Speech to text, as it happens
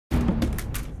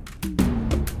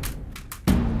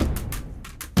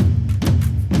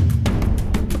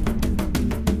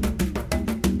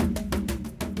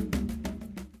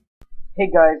Hey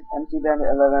guys, MC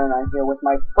Bandit 11 and I'm here with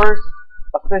my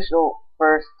official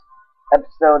first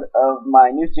episode of my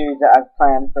new series that I've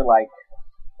planned for like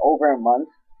over a month.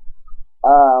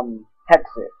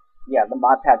 Hexxit. Yeah, the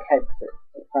modpack Hexxit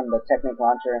from the Technic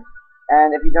launcher.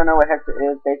 And if you don't know what Hexxit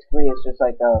is, basically it's just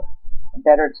like a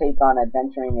better take on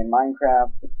adventuring in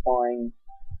Minecraft, exploring,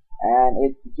 and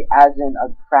it adds in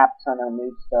a crap ton of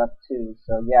new stuff too.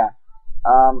 So yeah,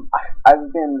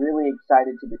 I've been really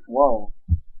excited to do. Whoa.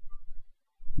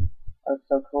 That's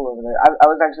so cool over there. I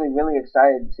was actually really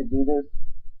excited to do this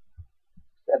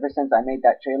ever since I made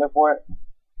that trailer for it.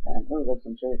 And ooh, there's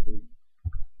some trailer food.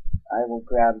 I will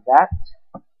grab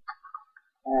that.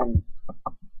 And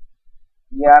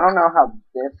yeah, I don't know how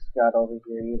this got over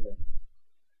here either.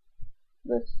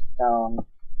 This stone.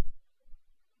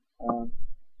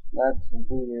 That's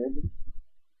weird.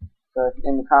 So if,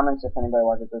 in the comments, if anybody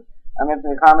watches this, if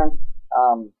the comments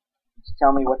just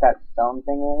tell me what that stone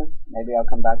thing is, maybe I'll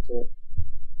come back to it.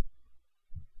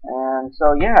 And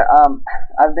so yeah,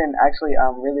 I've been actually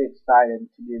really excited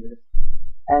to do this.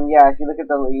 And yeah, if you look at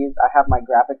the leaves, I have my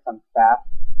graphics on fast,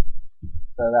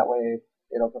 so that way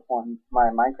it'll perform. My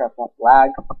Minecraft won't lag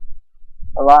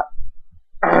a lot.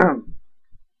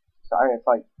 Sorry, it's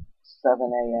like 7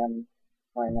 a.m.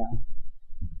 right now.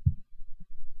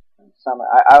 In summer.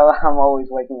 I'm always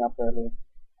waking up early.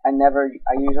 I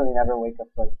usually never wake up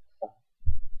late. So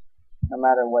no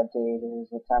matter what day it is,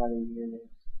 what time of the year it is.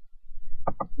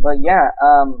 But yeah,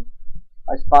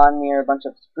 I spawned near a bunch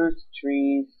of spruce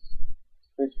tree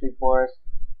forest.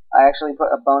 I actually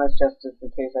put a bonus just in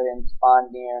case I didn't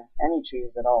spawn near any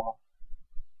trees at all.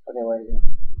 Okay, where are you?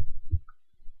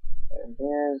 There it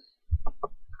is.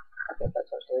 I'll get that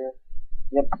touch later.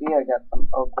 Yep, see, I got some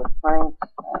oak wood planks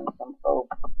and some oak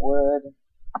wood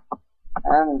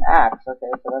and an axe.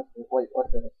 Okay, so that's wait,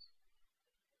 what's this?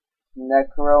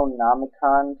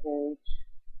 Necronomicon page.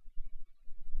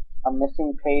 A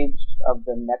missing page of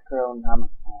the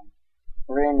Necronomicon,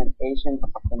 written in ancient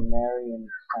Sumerian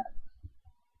text.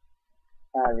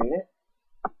 Can I read it?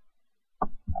 Oh,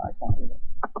 I can't read it.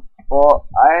 Well,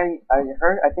 I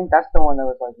think that's the one that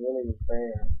was like really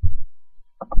rare.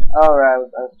 Oh right,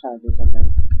 I was trying to do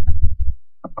something.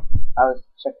 I was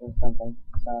checking something.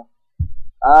 So,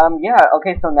 yeah.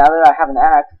 Okay, so now that I have an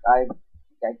axe, I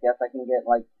guess I can get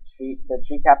like the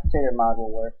Tree-Capitator mod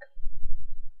will work.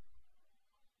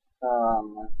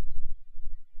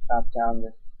 Chop down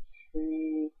this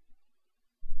tree.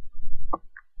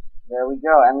 There we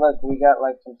go. And look, we got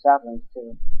like some saplings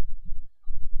too.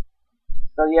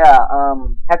 So yeah,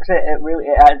 Hexxit,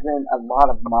 it adds in a lot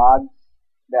of mods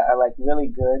that are like really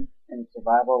good in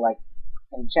survival, like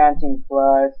enchanting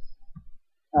plus.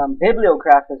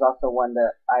 Bibliocraft is also one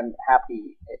that I'm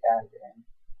happy it added in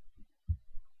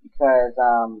because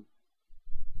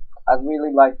I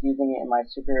really liked using it in my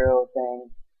superhero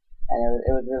thing. And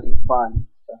it was really fun.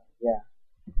 So yeah.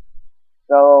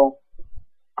 So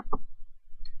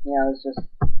yeah, let's just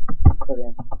put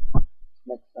in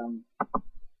make some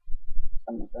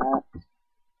of that.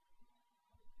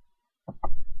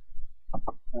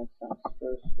 Make some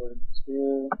spruce wood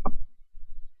too.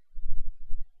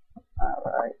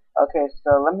 Alright. Okay,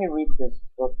 so let me read this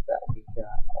book that we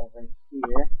got over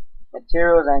here.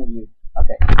 Materials and Use.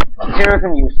 Okay. Materials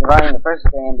and Use, Surviving the First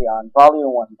Day and Beyond,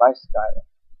 Volume 1 by Skylar.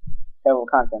 Table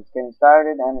of contents, getting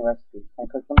started, and recipes. Can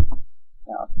I click them?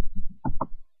 No.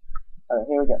 Okay,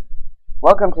 here we go.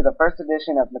 Welcome to the first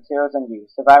edition of Materials and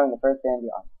Use, Surviving the First Day and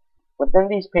Beyond. Within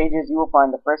these pages, you will find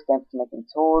the first steps to making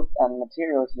tools and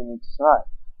materials you need to survive.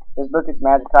 This book is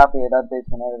magic copy. It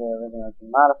updates whenever the original has been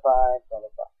modified, blah,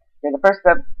 blah, blah. Okay, the first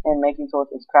step in making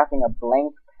tools is crafting a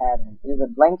blank pattern. It is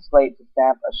a blank slate to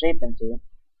stamp a shape into,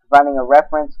 providing a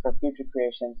reference for future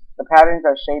creations. The patterns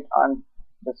are shaped on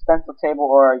the stencil table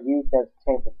or are used as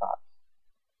tabletops.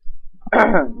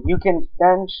 You can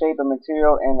then shape a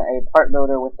material in a part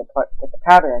builder with the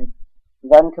pattern,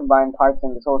 then combine parts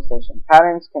in the tool station.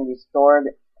 Patterns can be stored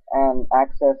and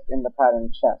accessed in the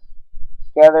pattern chest.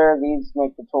 Together, these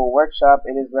make the tool workshop.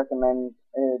 It is recommended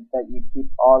that you keep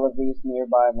all of these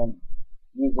nearby when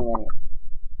using any of them.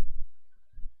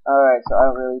 Alright, so I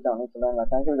really don't need to learn about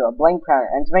that. Here we go. A blank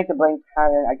pattern. And to make a blank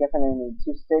pattern, I guess I'm going to need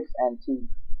 2 sticks and 2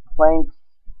 planks.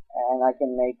 And I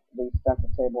can make the stencil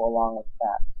table along with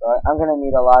that. So I'm going to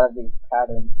need a lot of these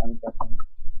patterns, I'm guessing.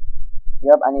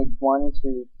 Yep, I need 1,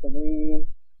 2, 3,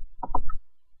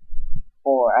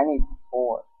 4. I need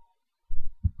 4.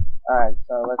 Alright,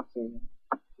 so let's see.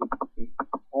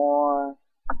 4,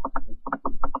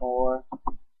 4,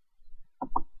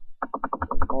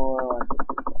 4, 1, 2,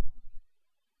 3, 4.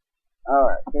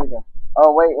 Alright, here we go.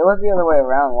 Oh wait, it was the other way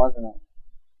around, wasn't it?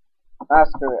 Ah,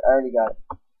 screw it, I already got it.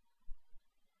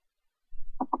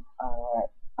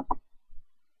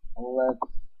 let's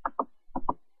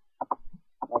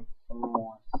make some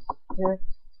more sticks.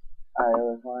 Alright, it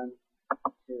was 1,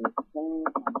 2, 3, 1,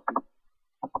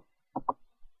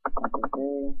 2,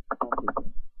 3, 1, 2,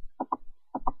 3.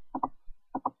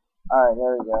 Alright,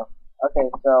 there we go. Okay,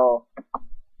 so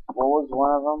what was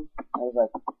one of them? It was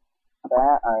like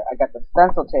that. Alright, I got the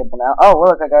stencil table now. Oh,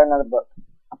 look, I got another book.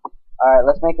 Alright,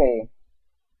 let's make a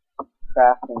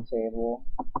crafting table.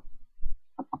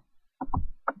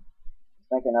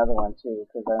 Let's make another one too,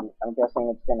 because I'm guessing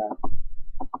it's gonna.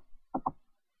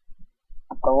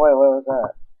 Oh wait, what was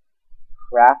that?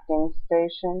 Crafting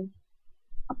station?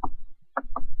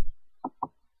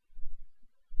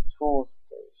 Tool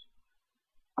station.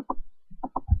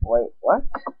 Wait, what?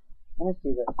 Let me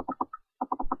see this.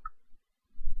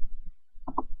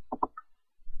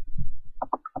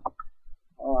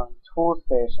 Hold on, tool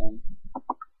station.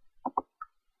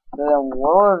 So then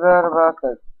what was that about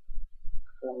the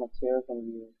materials and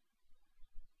views?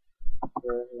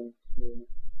 Version 2.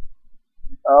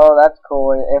 Oh, that's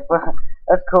cool. If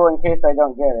that's cool in case I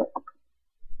don't get it.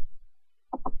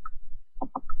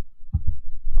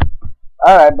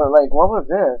 Alright, but like, what was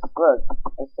this? Look,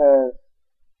 it says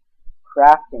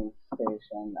crafting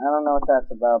station. I don't know what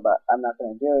that's about, but I'm not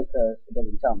gonna do it because it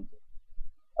doesn't tell me to.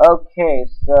 Okay,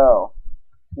 so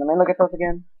let me look at those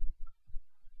again.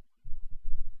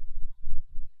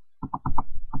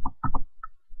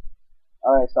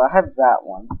 Alright, so I have that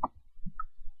one.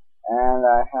 And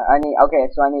I need, okay,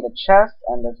 so I need a chest,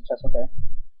 and there's a chest, okay.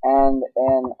 And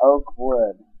an oak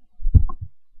wood.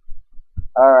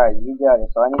 Alright, you got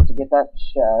it. So I need to get that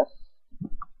chest.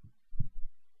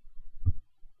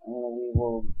 And we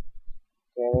will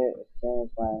get it as soon as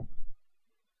my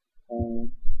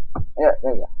thing. Yeah,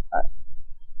 there you go. Alright.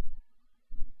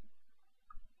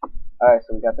 Alright,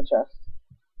 so we got the chest.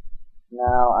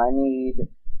 Now I need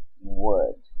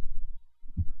wood.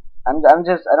 I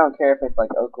don't care if it's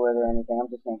like oak wood or anything, I'm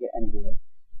just gonna get any wood.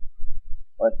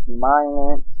 Let's mine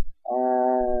it,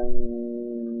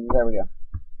 and there we go.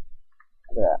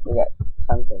 Look at that, we got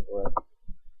tons of wood.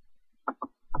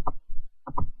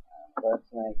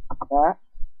 Let's make that.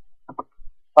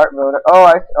 Part builder, oh,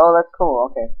 that's cool,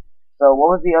 okay. So what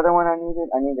was the other one I needed?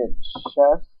 I needed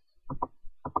chest.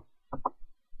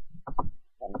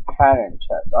 And pattern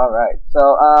chest, alright.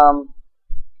 So,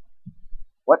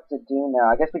 what to do now?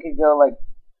 I guess we could go, like,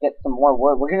 get some more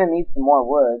wood. We're gonna need some more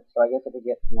wood, so I guess I could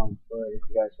get some more wood if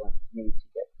you guys want me to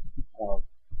get more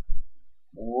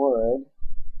wood.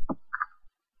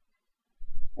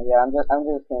 Yeah, I'm just gonna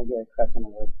get a crap ton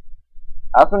of wood.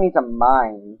 I also need to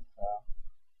mine, so.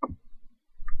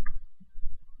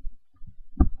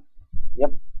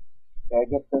 Yep. Gotta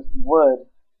get this wood.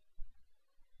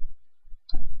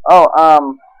 Oh, I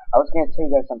was gonna tell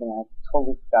you guys something, I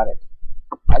totally forgot it.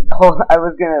 I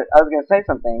was gonna say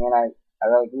something, and I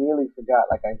like really forgot.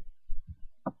 Like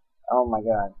oh my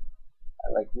god,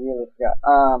 I like really forgot.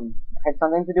 It had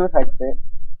something to do with Hexxit,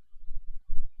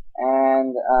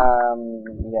 and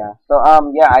yeah. So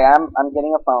yeah, I'm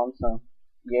getting a phone. So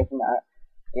yay for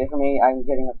me. I'm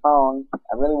getting a phone.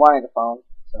 I really wanted a phone,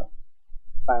 so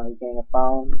finally getting a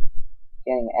phone.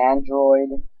 Getting Android,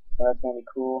 so that's gonna be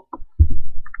cool.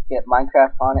 Get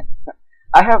Minecraft on it.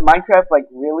 I have Minecraft like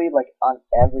really like on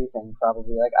everything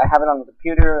probably. Like I have it on the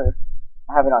computer,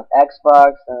 I have it on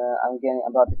Xbox, I'm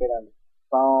about to get it on the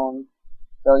phone.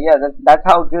 So yeah, that's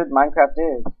how good Minecraft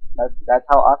is. That's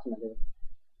how awesome it is.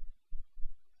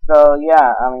 So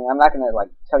yeah, I mean I'm not gonna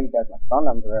like tell you guys my phone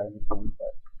number or anything,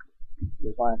 but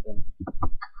just wanted to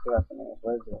figure out something.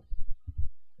 What is this?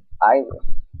 Iris.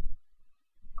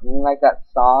 You mean like that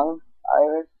song,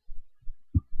 Iris?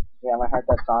 Yeah, I might heard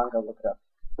that song. Go look it up.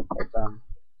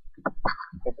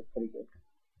 It's pretty good.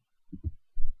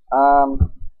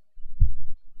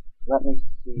 Let me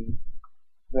see.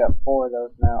 We have 4 of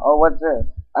those now. Oh, what's this?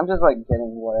 I'm just like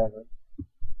getting whatever.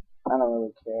 I don't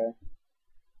really care.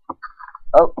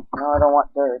 Oh, no, I don't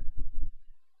want dirt.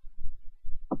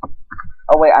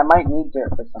 Oh wait, I might need dirt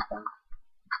for something.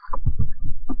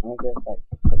 Let me just like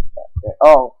put that there.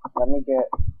 Oh, let me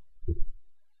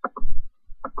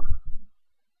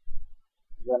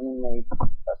make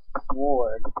a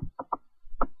sword.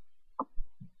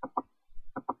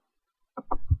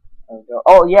 There we go.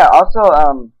 Oh yeah, also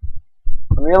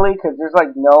really, because there's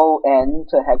like no end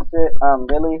to Hexxit.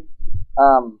 Really,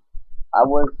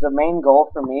 the main goal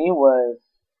for me was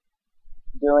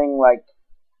doing like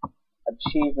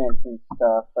achievements and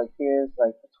stuff. Like here's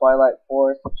like the Twilight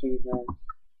Forest achievement.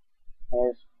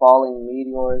 Here's Falling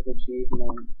Meteors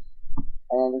achievement.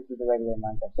 And then this is the regular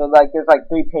Minecraft. So like there's like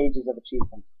 3 pages of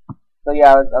achievements. So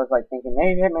yeah, I was like thinking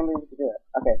maybe we could do it.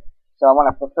 Okay, so I want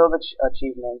to fulfill the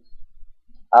achievements.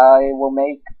 I will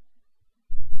make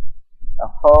a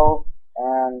hoe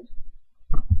and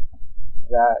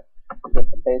that to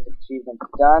get the basic achievements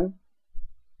done.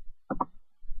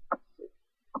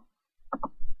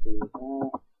 Do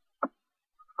that.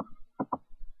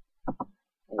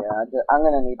 Yeah, I'm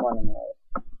gonna need one anyway.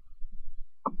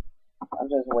 I'm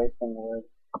just wasting wood.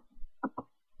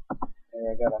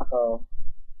 Here, I got a hoe.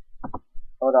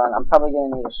 Hold on, I'm probably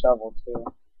gonna need a shovel too.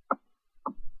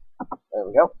 There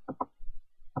we go.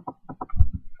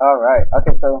 Alright,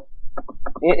 okay, so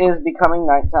it is becoming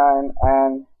nighttime,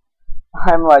 and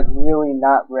I'm like really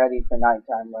not ready for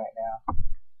nighttime right now.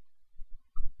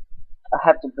 I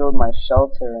have to build my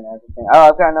shelter and everything. Oh,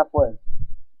 I've got enough wood.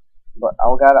 But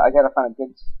I gotta find a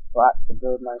good spot to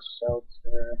build my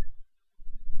shelter.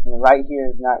 And right here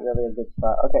is not really a good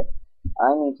spot. Okay,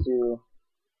 I need to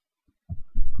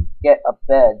get a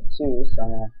bed too, so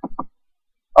I'm gonna...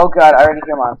 Oh god, I already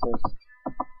hear monsters.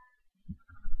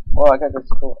 Oh, I got this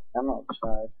cool emerald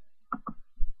shard.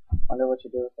 Wonder what you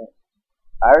do with it.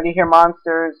 I already hear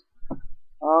monsters.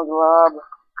 Oh, glob.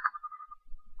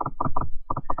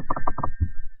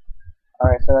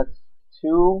 Alright, so that's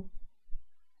 2.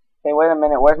 Hey, wait a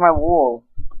minute. Where's my wool?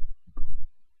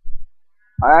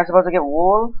 Am I supposed to get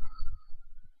wool?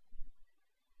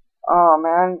 Oh,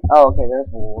 man. Oh, okay, there's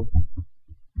wool.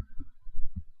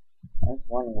 There's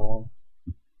one wool.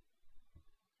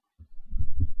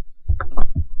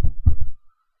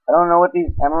 I don't know what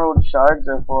these emerald shards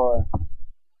are for.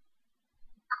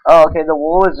 Oh, okay, the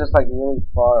wool is just like really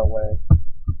far away.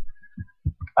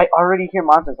 I already hear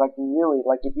monsters, like really,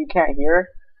 like if you can't hear,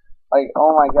 like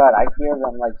oh my god, I hear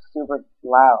them like super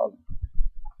loud.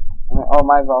 Oh,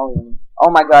 my volume.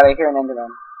 Oh my god, I hear an enderman.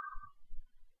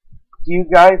 Do you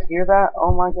guys hear that?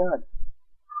 Oh my god.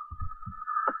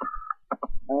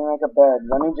 Let me make a bed.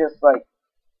 Let me just like...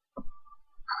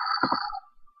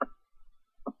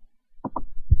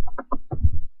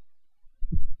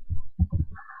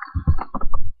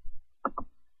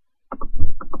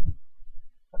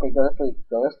 Okay, go to sleep.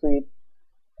 Go to sleep.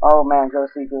 Oh man, go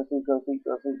to sleep, go to sleep, go to sleep,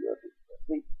 go to sleep, go to sleep, go to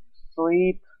sleep.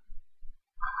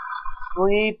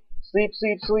 Sleep. Sleep,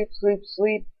 sleep, sleep, sleep,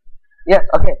 sleep. Yes,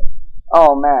 okay.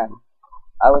 Oh man.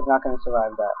 I was not gonna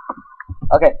survive that.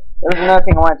 Okay, there's another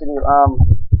thing I wanted to do.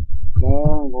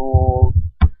 Game rule.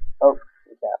 Oh,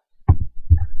 recap.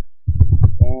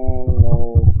 Game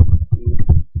rule.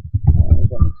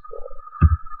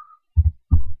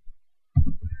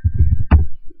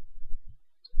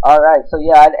 Alright, so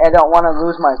yeah, I don't want to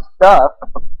lose my stuff.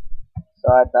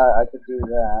 So I thought I could do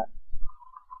that.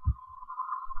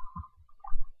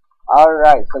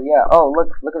 Alright, so yeah. Oh, look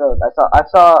at those. I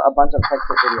saw a bunch of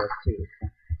Hexxit videos too.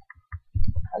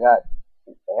 I got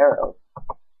some arrows.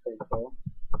 Pretty cool.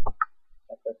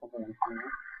 There's something in here.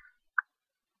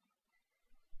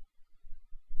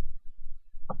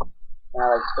 Can I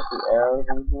like put the arrows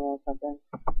in here or something?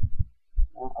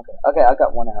 No? Okay, I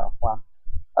got one arrow. Wow.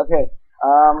 Okay,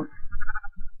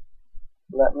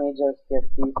 let me just get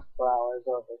these flowers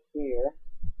over here.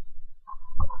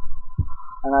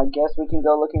 And I guess we can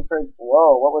go looking for...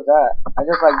 Whoa, what was that? I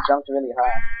just like jumped really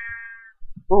high.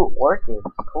 Ooh, orchids.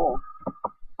 Cool.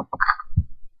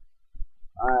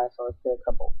 Alright, so let's get a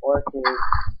couple orchids.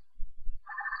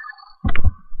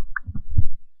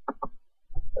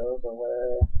 Those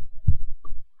away.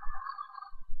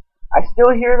 I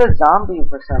still hear the zombie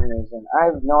for some reason. I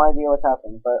have no idea what's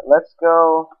happening, but let's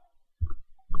go...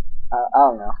 I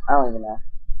don't know. I don't even know.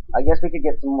 I guess we could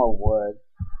get some more wood.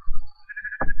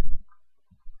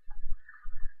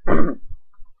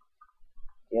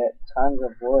 Get tons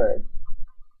of wood.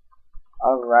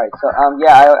 Alright, so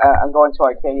yeah, I'm going to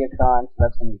Arcane, so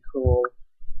that's gonna be cool.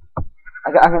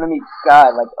 I'm gonna meet Sky,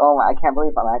 like, oh my, I can't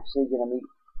believe I'm actually gonna meet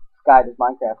Sky this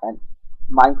Minecraft and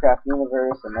Minecraft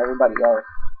universe and everybody else.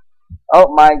 Oh,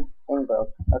 my thing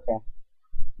broke. Okay.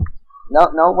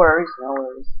 No worries, no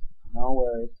worries, no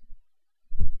worries.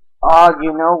 Oh,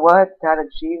 you know what? That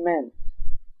achievement.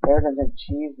 There's an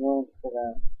achievement for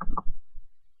that.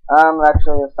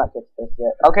 Actually, let's not get to this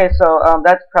yet. Okay, so,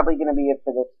 that's probably gonna be it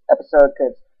for this episode,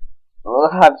 because,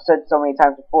 I've said so many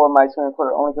times before, my screen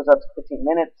recorder only goes up to 15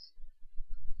 minutes.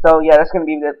 So, yeah, that's gonna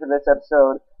be it for this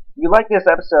episode. If you like this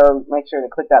episode, make sure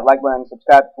to click that like button and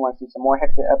subscribe if you want to see some more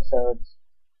Hexxit episodes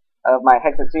of my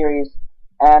Hexxit series.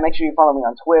 And make sure you follow me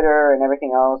on Twitter and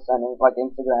everything else, and, like,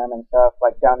 Instagram and stuff,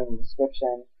 like, down in the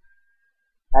description.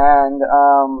 And,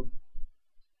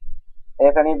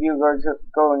 if any of you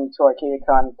go into Arcane,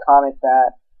 comment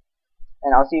that,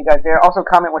 and I'll see you guys there. Also,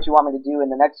 comment what you want me to do in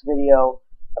the next video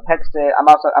of Hexxit. I'm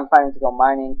planning to go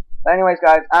mining. But anyways,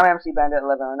 guys, I'm MC Bandit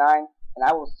 1109, and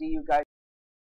I will see you guys.